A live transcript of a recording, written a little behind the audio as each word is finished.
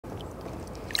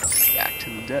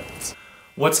it.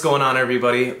 What's going on,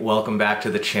 everybody? Welcome back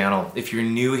to the channel. If you're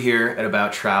new here at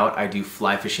About Trout, I do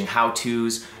fly fishing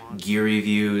how-tos, gear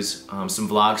reviews, some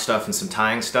vlog stuff and some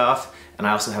tying stuff, and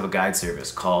I also have a guide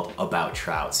service called About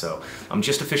Trout. So I'm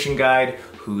just a fishing guide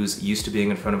who's used to being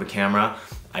in front of a camera,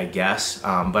 I guess,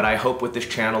 but I hope with this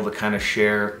channel to kind of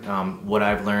share what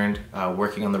I've learned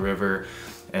working on the river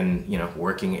and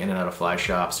working in and out of fly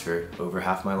shops for over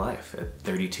half my life at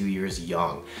 32 years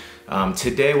young.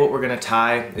 Today what we're gonna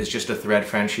tie is just a thread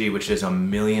Frenchie, which is a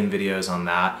million videos on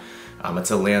that.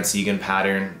 It's a Lance Egan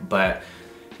pattern, but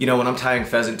when I'm tying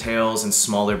pheasant tails and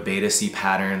smaller Baetis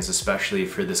patterns, especially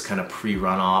for this kind of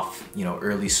pre-runoff,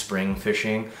 early spring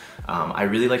fishing, I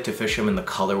really like to fish them in the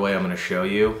colorway I'm gonna show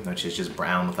you, which is just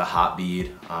brown with a hot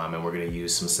bead, and we're gonna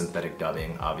use some synthetic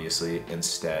dubbing, obviously,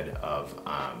 instead of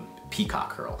peacock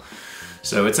curl.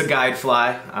 So it's a guide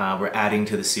fly. We're adding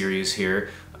to the series here.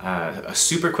 A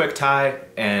super quick tie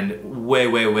and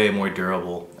way more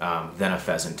durable than a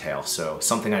pheasant tail. So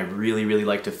something I really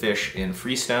like to fish in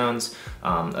freestones,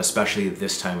 especially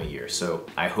this time of year. So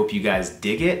I hope you guys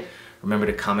dig it. Remember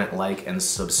to comment, like, and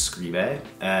subscribe.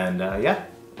 And yeah,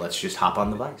 let's just hop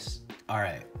on the vise. All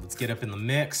right, let's get up in the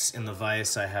mix. In the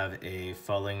vise, I have a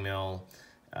Fullingmill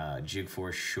jig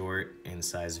force short in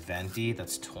size venti,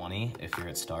 that's 20 if you're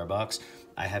at Starbucks.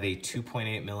 I have a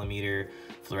 2.8 millimeter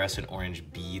fluorescent orange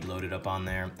bead loaded up on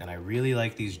there, and I really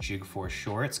like these jig force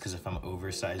shorts because if I'm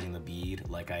oversizing the bead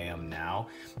like I am now,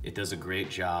 it does a great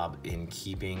job in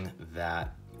keeping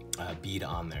that bead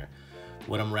on there.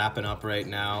 What I'm wrapping up right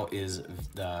now is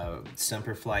the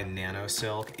Semper Nano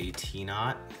Silk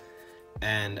 18-aught.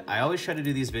 And I always try to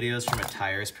do these videos from a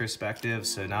tier's perspective,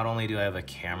 so not only do I have a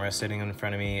camera sitting in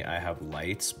front of me, I have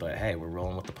lights, but hey, we're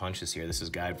rolling with the punches here. This is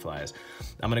guide flies.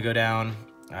 I'm gonna go down,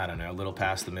 I don't know, a little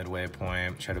past the midway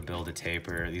point, try to build a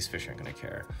taper. These fish aren't gonna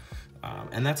care.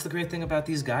 And that's the great thing about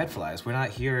these guide flies. We're not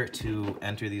here to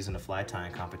enter these into fly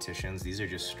tying competitions. These are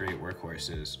just straight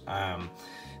workhorses.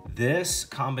 This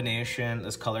combination,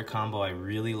 this color combo, I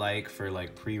really like for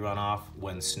like pre-runoff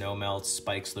when snow melts,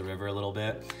 spikes the river a little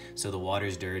bit. So the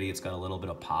water's dirty, it's got a little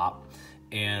bit of pop.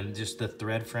 And just the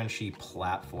thread Frenchie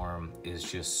platform is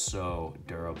just so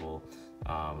durable,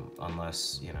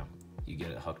 unless, you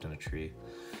get it hooked in a tree.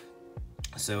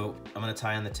 So I'm gonna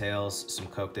tie on the tails, some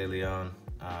Coq de Leon.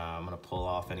 I'm gonna pull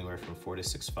off anywhere from 4 to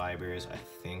 6 fibers. I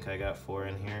think I got 4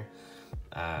 in here.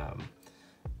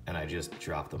 And I just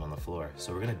dropped them on the floor.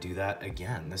 So we're gonna do that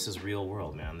again. This is real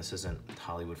world, man. This isn't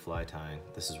Hollywood fly tying.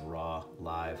 This is raw,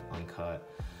 live, uncut.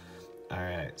 All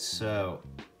right, so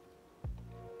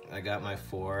I got my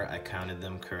 4. I counted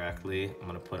them correctly. I'm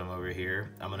gonna put them over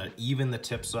here. I'm gonna even the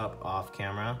tips up off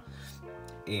camera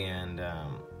and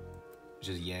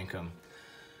just yank them.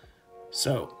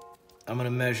 So I'm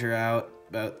gonna measure out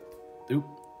about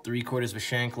 3/4 of a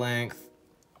shank length.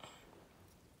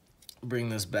 Bring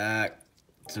this back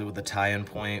to the tie-in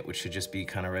point, which should just be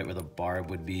kind of right where the barb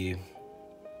would be.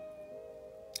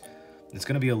 It's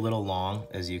gonna be a little long,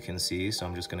 as you can see, so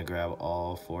I'm just gonna grab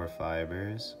all 4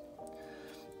 fibers.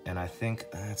 And I think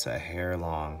that's a hair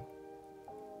long.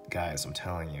 Guys, I'm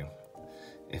telling you,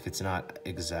 if it's not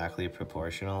exactly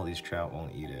proportional, these trout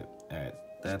won't eat it. All right,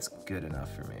 that's good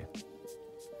enough for me.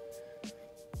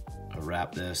 I'll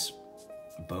wrap this,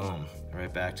 boom,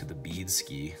 right back to the bead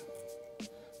ski.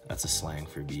 That's a slang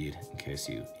for bead, in case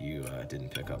you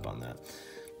didn't pick up on that.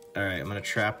 All right, I'm gonna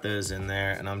trap those in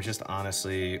there, and I'm just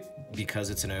honestly, because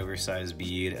it's an oversized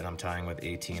bead and I'm tying with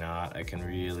 18-aught, I can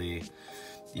really,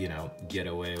 get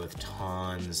away with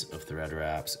tons of thread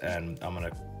wraps, and I'm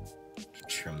gonna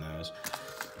trim those.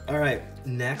 All right,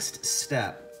 next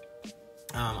step.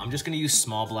 I'm just gonna use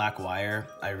small black wire.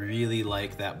 I really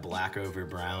like that black over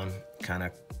brown kind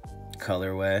of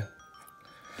colorway.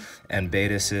 And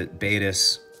Baetis,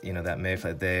 that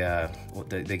mayfly,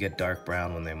 they get dark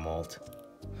brown when they molt,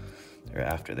 or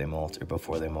after they molt, or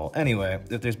before they molt. Anyway,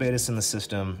 if there's Baetis in the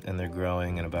system and they're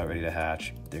growing and about ready to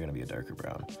hatch, they're gonna be a darker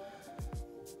brown.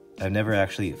 I've never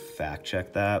actually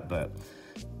fact-checked that, but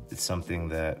it's something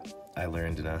that I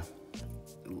learned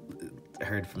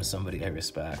heard from somebody I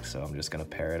respect, so I'm just gonna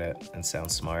parrot it and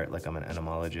sound smart like I'm an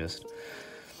entomologist.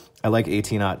 I like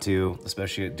 18-aught too,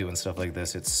 especially doing stuff like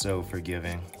this. It's so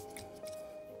forgiving.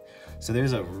 So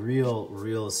there's a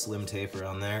real slim taper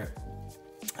on there.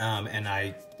 And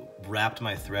I wrapped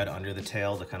my thread under the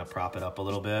tail to kind of prop it up a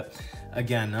little bit.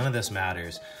 Again, none of this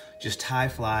matters. Just tie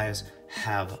flies,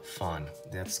 have fun.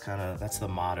 That's the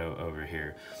motto over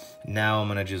here. Now I'm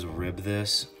gonna just rib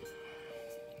this.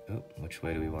 Oh, which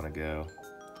way do we wanna go?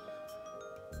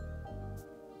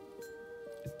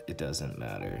 It doesn't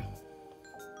matter.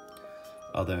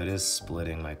 Although it is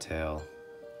splitting my tail.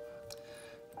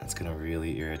 That's gonna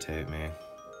really irritate me.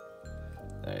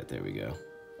 All right, there we go.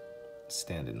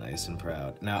 Standing nice and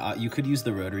proud. Now, you could use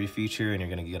the rotary feature and you're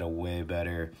gonna get a way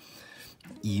better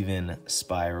even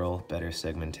spiral, better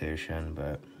segmentation,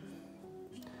 but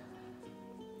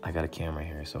I got a camera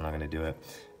here, so I'm not gonna do it.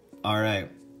 All right.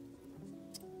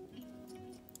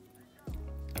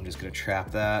 I'm just gonna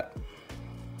trap that.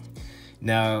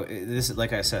 Now, this is,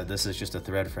 like I said, this is just a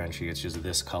thread Frenchie. It's just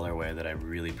this colorway that I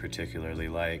really particularly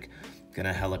like.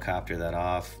 Gonna helicopter that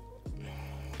off.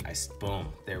 Boom,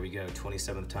 there we go.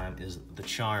 27th time is the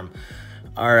charm.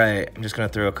 All right, I'm just gonna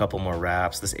throw a couple more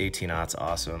wraps. This 18-augh's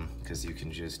awesome because you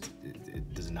can just,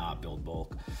 it does not build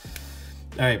bulk.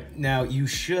 All right, now you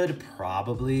should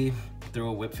probably throw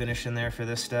a whip finish in there for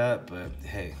this step, but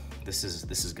hey, this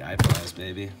is guide flies,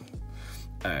 baby.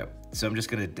 All right, so I'm just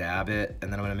gonna dab it,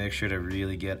 and then I'm gonna make sure to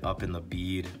really get up in the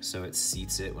bead so it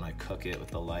seats it when I cook it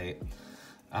with the light.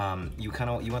 You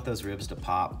want those ribs to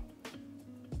pop.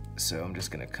 So I'm just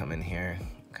gonna come in here,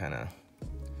 kind of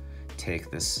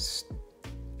take this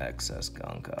excess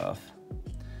gunk off.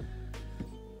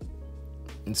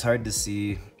 It's hard to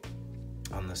see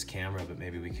on this camera, but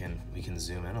maybe we can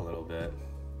zoom in a little bit.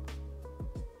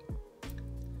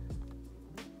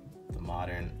 The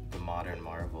modern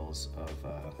marvels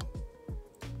of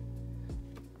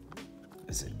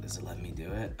is it letting me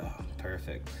do it? Oh,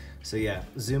 perfect. So yeah,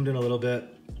 zoomed in a little bit.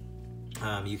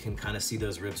 You can kind of see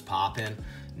those ribs popping.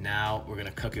 Now we're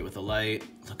gonna cook it with the light.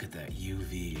 Look at that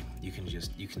UV.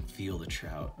 You can feel the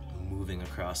trout moving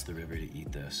across the river to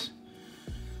eat this.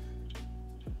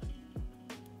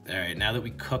 All right, now that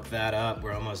we cook that up,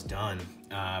 we're almost done.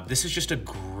 This is just a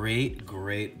great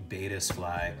Baetis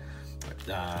fly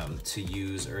to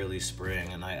use early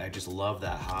spring, and I just love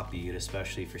that hop bead,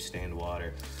 especially for stained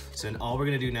water. So all we're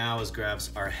gonna do now is grab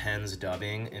our Hen's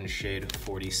dubbing in shade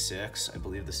 46. I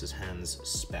believe this is Hen's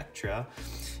Spectra.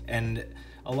 And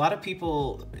a lot of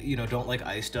people, don't like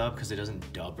ice dub because it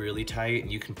doesn't dub really tight,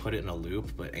 and you can put it in a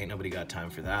loop, but ain't nobody got time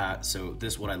for that. So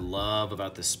what I love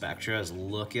about the Spectra is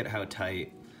look at how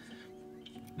tight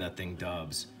that thing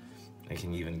dubs. I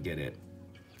can even get it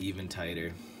even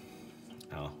tighter.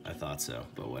 Oh, I thought so,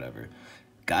 but whatever.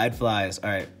 Guide flies, all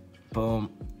right,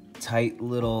 boom. Tight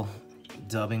little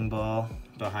dubbing ball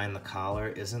behind the collar.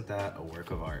 Isn't that a work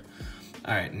of art?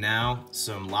 All right, now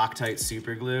some Loctite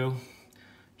super glue.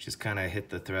 Just kind of hit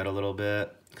the thread a little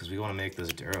bit because we want to make this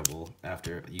durable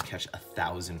after you catch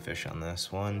 1,000 fish on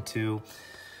this. 1, 2.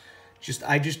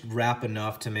 I just wrap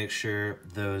enough to make sure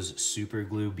those super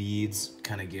glue beads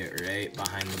kind of get right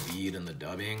behind the bead and the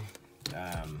dubbing.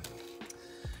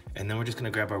 And then we're just gonna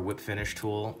grab our whip finish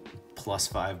tool,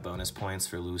 +5 bonus points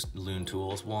for loon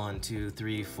tools. 1, 2,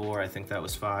 3, 4, I think that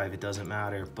was 5, it doesn't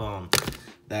matter, boom.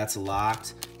 That's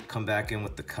locked. Come back in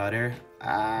with the cutter.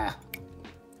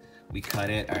 We cut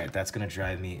it. All right, that's gonna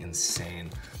drive me insane.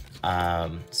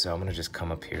 So I'm gonna just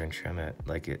come up here and trim it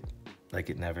like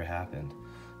it never happened.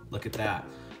 Look at that.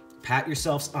 Pat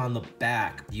yourselves on the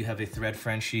back. You have a thread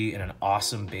Frenchie in an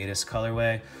awesome Baetis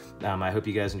colorway. I hope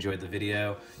you guys enjoyed the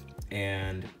video.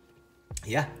 And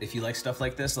yeah, if you like stuff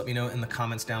like this, let me know in the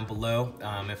comments down below.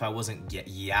 If I wasn't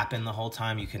yapping the whole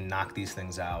time, you can knock these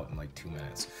things out in like 2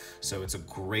 minutes. So it's a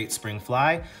great spring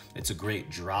fly. It's a great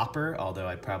dropper, although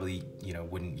I probably,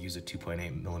 wouldn't use a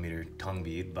 2.8mm tongue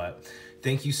bead. But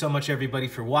thank you so much, everybody,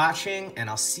 for watching, and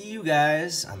I'll see you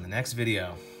guys on the next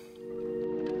video.